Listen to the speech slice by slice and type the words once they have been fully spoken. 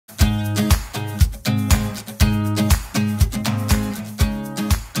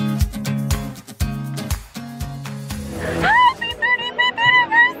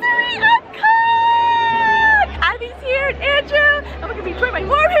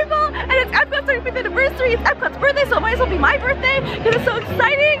35th anniversary. It's Epcot's birthday, so it might as well be my birthday because it's so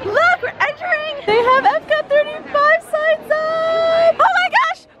exciting. Look, we're entering. They have Epcot 35 signs up. Oh my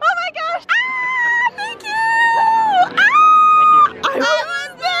gosh! Oh my gosh! Ah! Thank you! Ah! I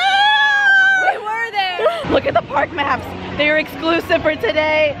was there! We were there! Look at the park maps. They are exclusive for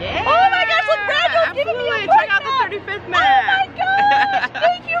today. Yeah. Oh my gosh, look, Randall's giving me a park Check out map. the 35th map. Oh my gosh!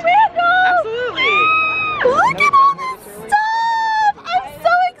 Thank you, Randall! Absolutely. Look at all this stuff! I'm so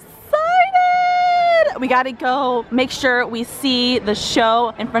excited! We gotta go make sure we see the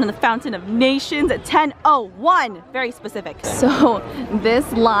show in front of the Fountain of Nations at 10:01. Very specific. So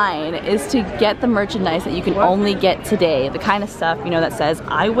this line is to get the merchandise that you can only get today. The kind of stuff, you know, that says,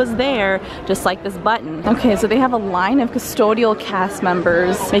 I was there, just like this button. Okay, so they have a line of custodial cast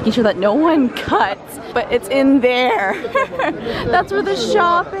members making sure that no one cuts, but it's in there. That's where the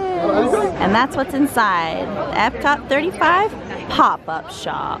shop is. And that's what's inside Epcot 35 pop-up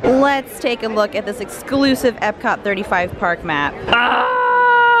shop. Let's take a look at this exclusive Epcot 35 park map.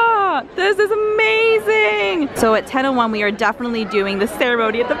 Ah, this is amazing! So at 10:01 we are definitely doing the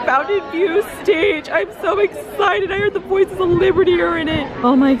ceremony at the Fountain View stage. I'm so excited. I heard the voices of Liberty are in it.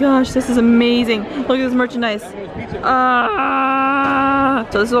 Oh my gosh, this is amazing. Look at this merchandise. Ah!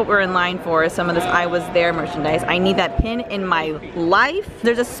 So this is what we're in line for, is some of this I Was There merchandise. I need that pin in my life.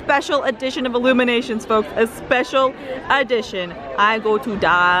 There's a special edition of Illuminations, folks. A special edition. I go to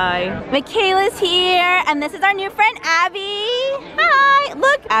die. Michaela's here, and this is our new friend, Abby. Hi!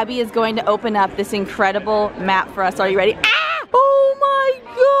 Look! Abby is going to open up this incredible map for us. Are you ready? Ah! Oh my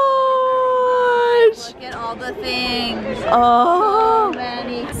gosh! Look at all the things. Oh! So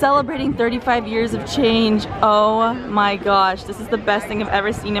many. Celebrating 35 years of change. Oh my gosh, this is the best thing I've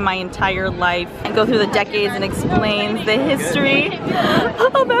ever seen in my entire life. And go through the decades and explains the history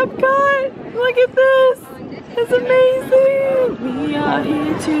of Epcot. Look at this. It's amazing. We are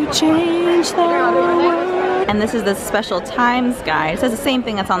here to change the world. And this is the special times guide. It says the same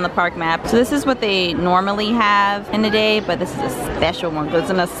thing that's on the park map. So this is what they normally have in a day, but this is a special one because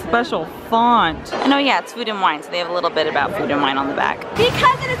it's in a special font. And oh yeah, it's food and wine, so they have a little bit about food and wine on the back.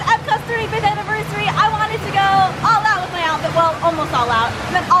 Because it is Epcot's 35th anniversary, I wanted to go all out with my outfit. Well, almost all out.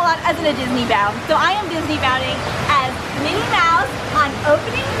 I meant all out as in a Disney bound. So I am Disney bounding as Minnie Mouse on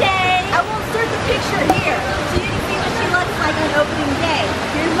opening day. I will insert the picture here so you can see what she looks like on opening day.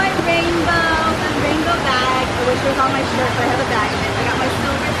 Here's my rainbow bag. I wish it was on my shirt, but I have a bag in it. I got my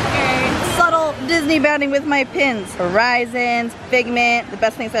silver skirt. Subtle Disney bounding with my pins. Horizons, Figment, the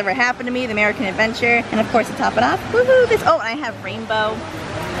best things that ever happened to me, the American Adventure, and of course to top it off, woohoo, this, oh, and I have rainbow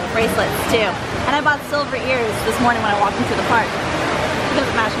bracelets too. And I bought silver ears this morning when I walked into the park. It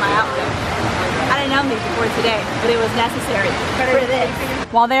doesn't match my outfit. I didn't know these before today, but it was necessary for this.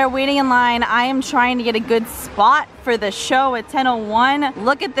 While they're waiting in line, I am trying to get a good spot for the show at 10:01.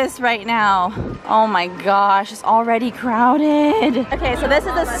 Look at this right now. Oh my gosh, it's already crowded. Okay, so this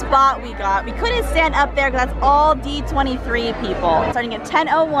is the spot we got. We couldn't stand up there because that's all D23 people. Starting at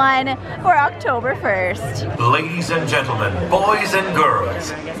 10:01 for October 1st. Ladies and gentlemen, boys and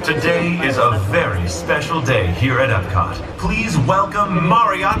girls, today is a very special day here at Epcot. Please welcome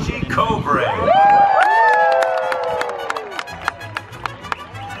Mariachi Cobre.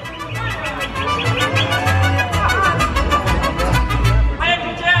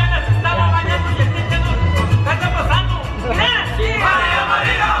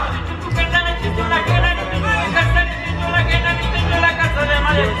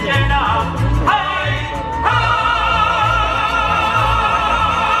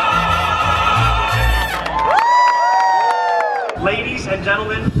 Ladies and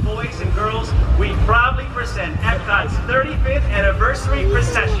gentlemen, boys and girls, we proudly present Epcot's 35th anniversary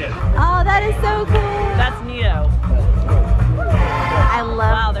procession. Oh, that is so cool. That's neato. I love.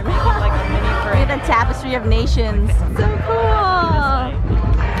 Wow, they're making like a mini Look parade. at the Tapestry of Nations. So cool.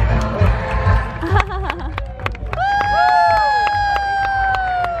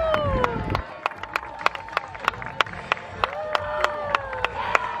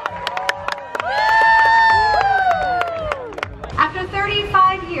 After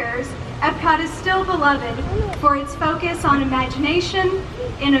 35 years, Epcot is still beloved for its focus on imagination,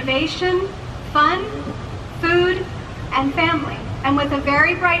 innovation, fun, food, and family. And with a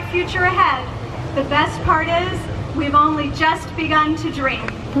very bright future ahead, the best part is we've only just begun to dream.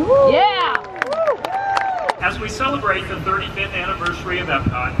 Yeah! As we celebrate the 35th anniversary of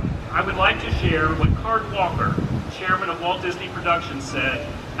Epcot, I would like to share what Card Walker, chairman of Walt Disney Productions, said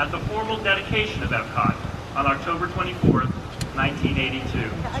at the formal dedication of Epcot on October 24th, 1982.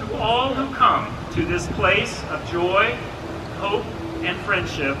 To all who come to this place of joy, hope, and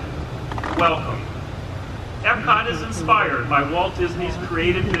friendship, welcome. Epcot is inspired by Walt Disney's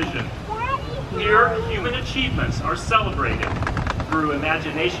creative vision. Here, human achievements are celebrated through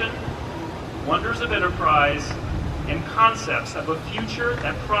imagination, wonders of enterprise, and concepts of a future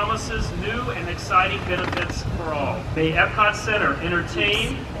that promises new and exciting benefits for all. May Epcot Center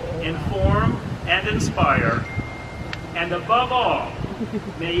entertain, inform, and inspire, and above all,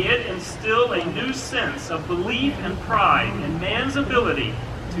 may it instill a new sense of belief and pride in man's ability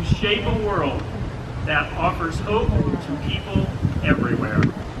to shape a world that offers hope to people everywhere.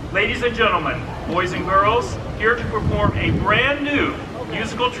 Ladies and gentlemen, boys and girls, here to perform a brand new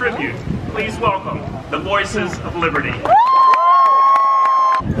musical tribute, please welcome the Voices of Liberty. The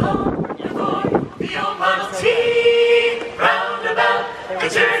old Model T, roundabout, the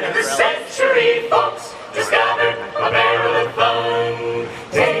turn of the century, folks discovered a barrel of fun.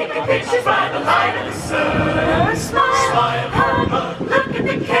 Taking pictures by the light of the sun. Smile, Irma, look at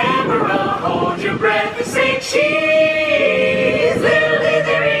the camera, hold your breath and say cheese. Little did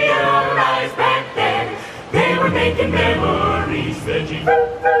they realize back then they were making memories. Veggie,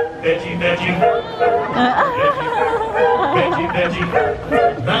 veggie, veggie, veggie, veggie, veggie.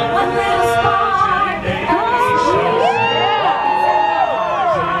 One little spark.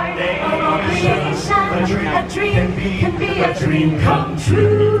 A dream can be a dream come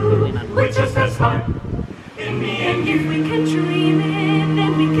true. We're just as smart in me and you. If we can dream it,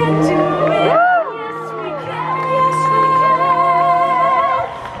 then we can do it. Yes, we can. Yes, we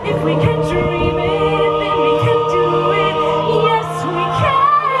can. If we can dream it, then we can do it. Yes, we can.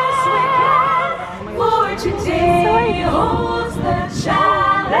 Yes, we can. For today holds the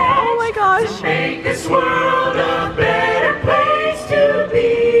challenge. Oh my gosh. To make this world a better place to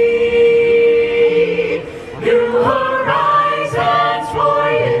be. New horizons for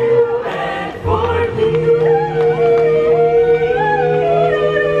you and for me.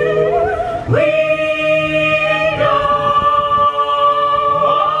 We go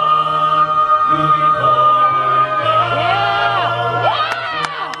moving forward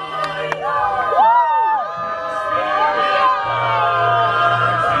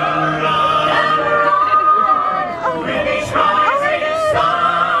with each rising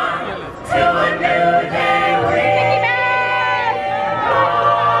sun to a new day.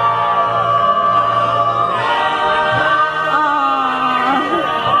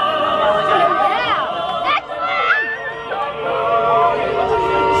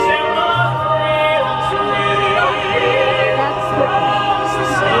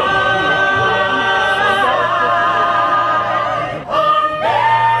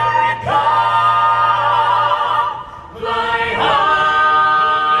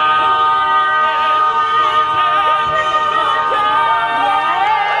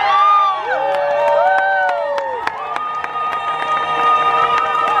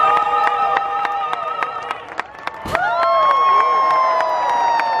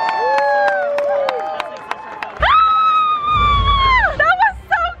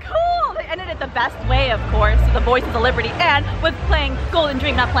 Voices of Liberty, and with playing Golden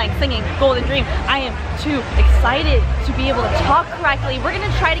Dream, not playing, singing Golden Dream. I am too excited to be able to talk correctly. We're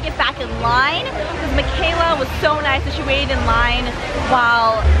gonna try to get back in line because Michaela was so nice that she waited in line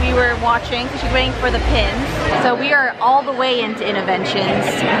while we were watching, so she's waiting for the pins. So we are all the way into Interventions.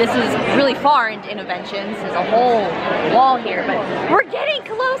 This is really far into Interventions. There's a whole wall here, but we're getting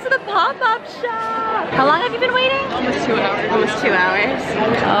close to the pop-up shop. How long have you been waiting? Almost 2 hours. Almost 2 hours.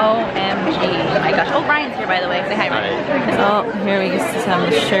 OMG. Oh my gosh. Oh, Brian's here, by the way. Say hi, Ryan. Oh, here we get some of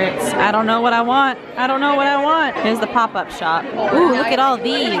the shirts. I don't know what I want. I don't know what I want. Here's the pop-up shop. Ooh, look at all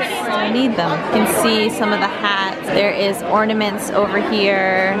these. I need them. You can see some of the hats. There is ornaments over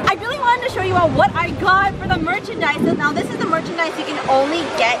here. I really wanted to show you all what I got for the merchandise. Now, this is the merchandise you can only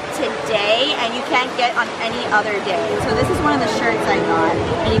get today, and you can't get on any other day. So this is one of the shirts I got,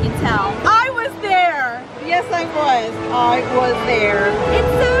 and you can tell. I was there. Yes, I was. I was there.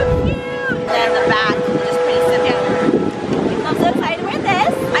 It's so cute. And the back is just pretty simple. I'm so excited to wear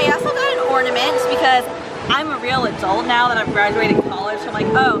this. I also got an ornament just because I'm a real adult now that I've graduated college. So I'm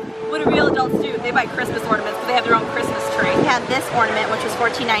like, oh, what do real adults do? They buy Christmas ornaments because they have their own Christmas tree. We had this ornament, which was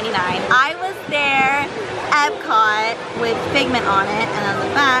 $14.99. I was there, Epcot, with Figment on it, and on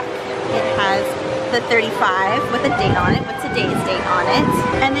the back it has the 35 with a date on it, with today's date on it.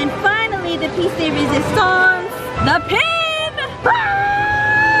 And then finally the piece de resistance, the pin!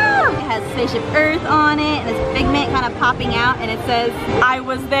 It has Spaceship Earth on it, and it's Figment kind of popping out, and it says, I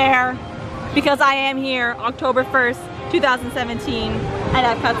was there because I am here, October 1st, 2017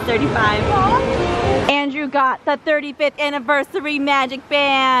 at EPCOT'S 35. Andrew got the 35th anniversary magic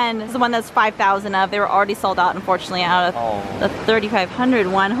band. This is the one that's 5,000 of. They were already sold out, unfortunately, out of the 3,500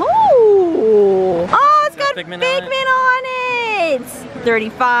 one. Ooh. Oh, it's got Figment on it. It's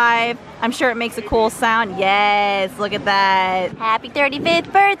 35. I'm sure it makes a cool sound. Yes, look at that. Happy 35th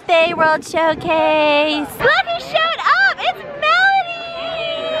birthday, World Showcase. Look who showed up, it's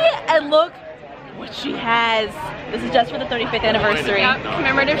Melody. And look what she has. This is just for the 35th anniversary. Yep,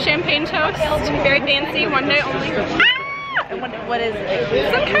 commemorative champagne toast. Very fancy, one day only. And what is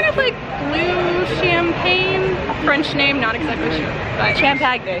it? Some kind of like blue champagne, French name, not exactly sure. But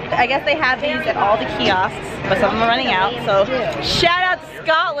Champagne. I guess they have these at all the kiosks, but some of them are running out. So shout out to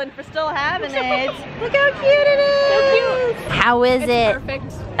Scotland for still having it. Look how cute it is. So cute. How is it?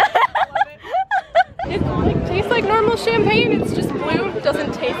 Perfect. It tastes like normal champagne, it's just blue. It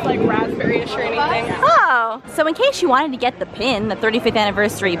doesn't taste like raspberry-ish or anything. Oh, so in case you wanted to get the pin, the 35th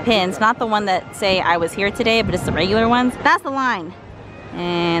anniversary pins, not the one that say I was here today, but it's the regular ones, that's the line.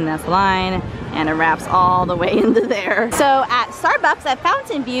 And that's the line, and it wraps all the way into there. So at Starbucks at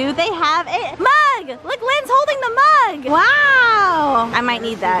Fountain View, they have a mug. Look, Lynn's holding the mug. Wow. I might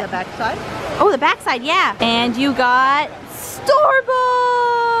need that. The backside? Oh, the backside, yeah. And you got Starbucks.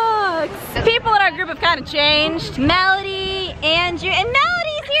 People in our group have kind of changed. Melody, Andrew, and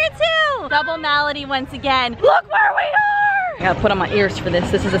Melody's here too. Double Melody once again. Look where we are. I gotta put on my ears for this.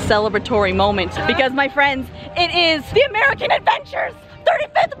 This is a celebratory moment because, my friends, it is the American Adventure's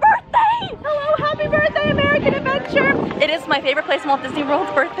 35th birthday! Hello, happy birthday, American Adventure! It is my favorite place in Walt Disney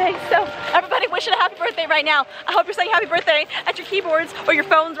World's birthday, so everybody wish it a happy birthday right now. I hope you're saying happy birthday at your keyboards or your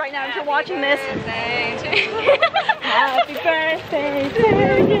phones right now if you're watching this. Happy birthday to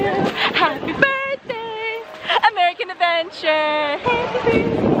you! Happy birthday, American Adventure! Happy birthday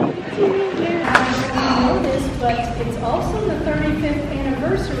to you! But it's also the 35th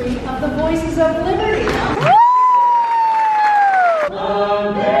anniversary of the Voices of Liberty.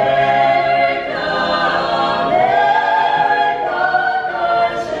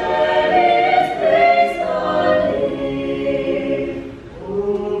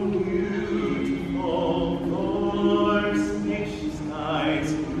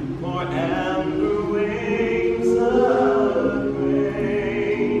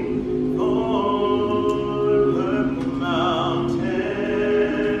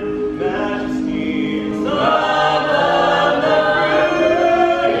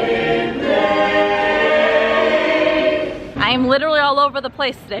 The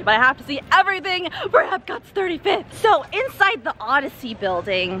place today, but I have to see everything for Epcot's 35th. So inside the Odyssey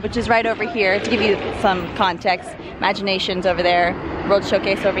building, which is right over here, to give you some context, Imagination's over there, World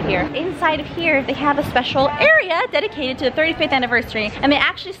Showcase over here. Inside of here, they have a special area dedicated to the 35th anniversary, and they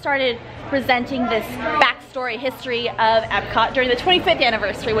actually started presenting this backstory history of Epcot during the 25th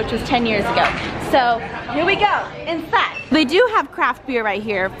anniversary, which was 10 years ago. So here we go, inside. They do have craft beer right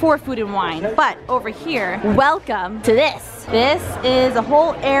here for food and wine, but over here, welcome to this. This is a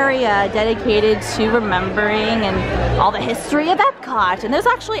whole area dedicated to remembering and all the history of Epcot. And there's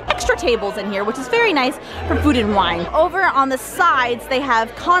actually extra tables in here, which is very nice for food and wine. Over on the sides, they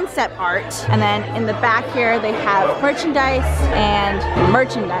have concept art. And then in the back here, they have merchandise and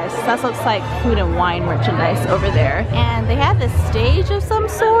merchandise. That looks like food and wine merchandise over there. And they have this stage of some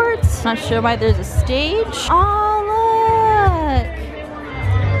sort. Not sure why there's a stage. Oh, look.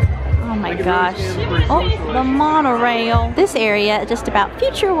 Oh my gosh. Oh, the monorail. This area is just about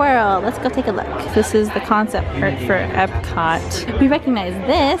Future World. Let's go take a look. This is the concept art for Epcot. We recognize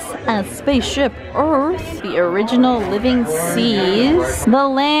this as Spaceship Earth, the original living seas, the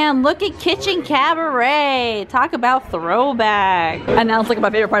land. Look at Kitchen Cabaret. Talk about throwback. And now let's look at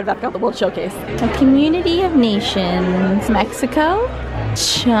my favorite part of Epcot, the World Showcase. A community of nations. Mexico,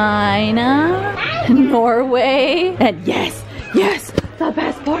 China, Norway, and yes, the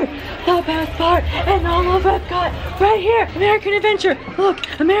best part in all of Epcot, right here, American Adventure. Look,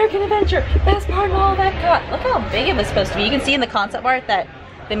 American Adventure, best part in all of Epcot. Look how big it was supposed to be. You can see in the concept art that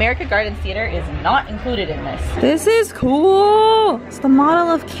the American Gardens Theater is not included in this. This is cool. It's the model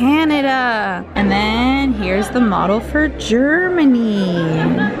of Canada. And then here's the model for Germany.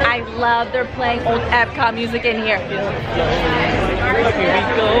 I love they're playing old Epcot music in here. Here we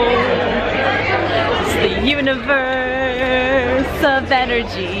go. It's the universe of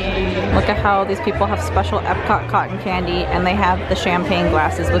energy. Look at how these people have special Epcot cotton candy and they have the champagne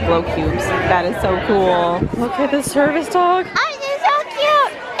glasses with glow cubes. That is so cool. Look at the service dog. Oh, he's so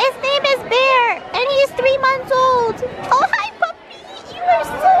cute. His name is Bear and he's 3 months old. Oh, hi puppy. You are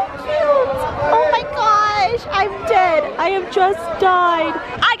so cute. Oh my gosh. I'm dead. I have just died.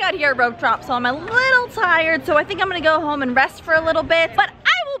 I got here at Rope Drop, so I'm a little tired, so I think I'm gonna go home and rest for a little bit. But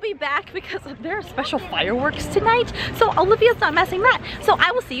I will be back because there are special fireworks tonight, so Olivia's not messing that. So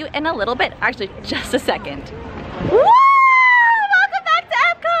I will see you in a little bit. Actually, just a second. Woo! Welcome back to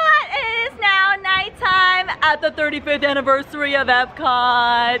Epcot! It is now nighttime. at the 35th anniversary of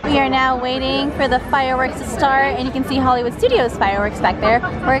Epcot. We are now waiting for the fireworks to start, and you can see Hollywood Studios fireworks back there.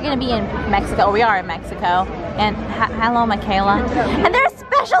 We're gonna be in Mexico, or we are in Mexico. And hello, Michaela. And there's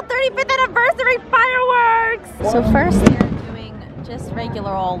special 35th anniversary fireworks! So first they're doing just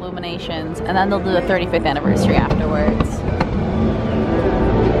regular old illuminations, and then they'll do the 35th anniversary afterwards.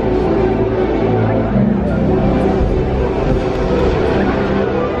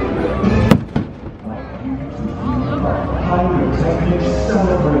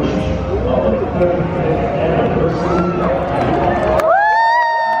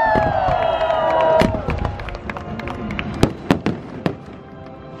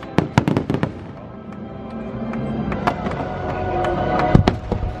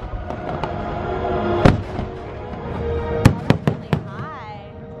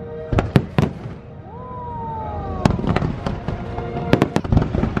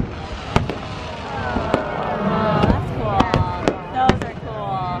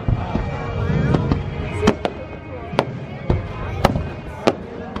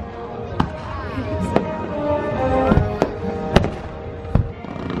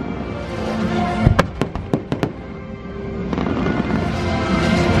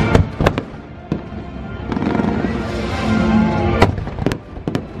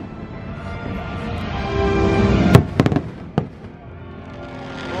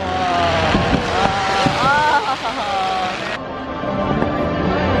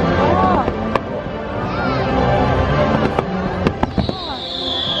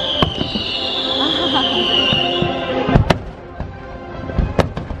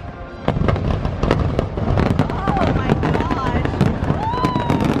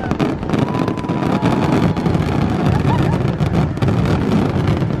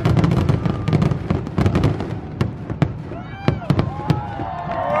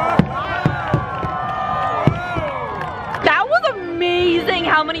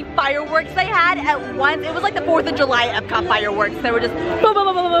 How many fireworks they had at once. It was like the 4th of July Epcot fireworks. They were just boom, boom,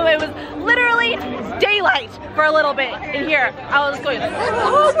 boom, boom, boom. It was literally daylight for a little bit in here. I was going,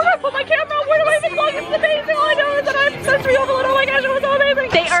 oh, where do I put my camera? Where do I even plug? It's amazing. All I know is that I'm sensory overload. Oh my gosh, it was so amazing.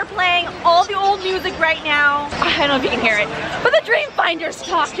 They are playing all the old music right now. I don't know if you can hear it, but the Dreamfinder's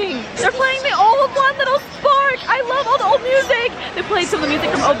talking. They're playing the old One Little Spark. I love all the old music. They played some of the music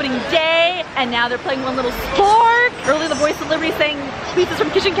from opening day, and now they're playing One Little Spark. Earlier, the voice of Liberty sang pieces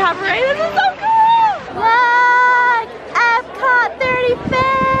from Kitchen Cabaret. This is so cool! Look! Epcot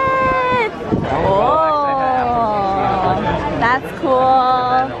 35th! Oh, that's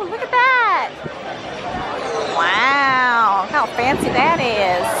cool. Look at that! Wow, how fancy that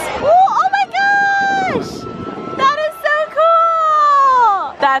is. Oh my gosh! That is so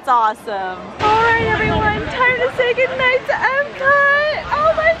cool! That's awesome. All right, everyone, time to say goodnight to Epcot.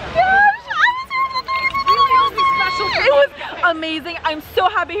 Oh my gosh! It was amazing. I'm so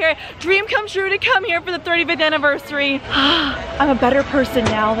happy here. Dream come true to come here for the 35th anniversary. I'm a better person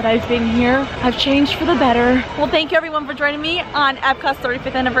now that I've been here. I've changed for the better. Well, thank you everyone for joining me on Epcot's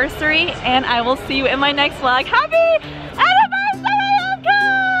 35th anniversary, and I will see you in my next vlog. Happy anniversary,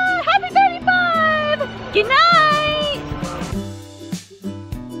 Epcot! Happy 35! Good night!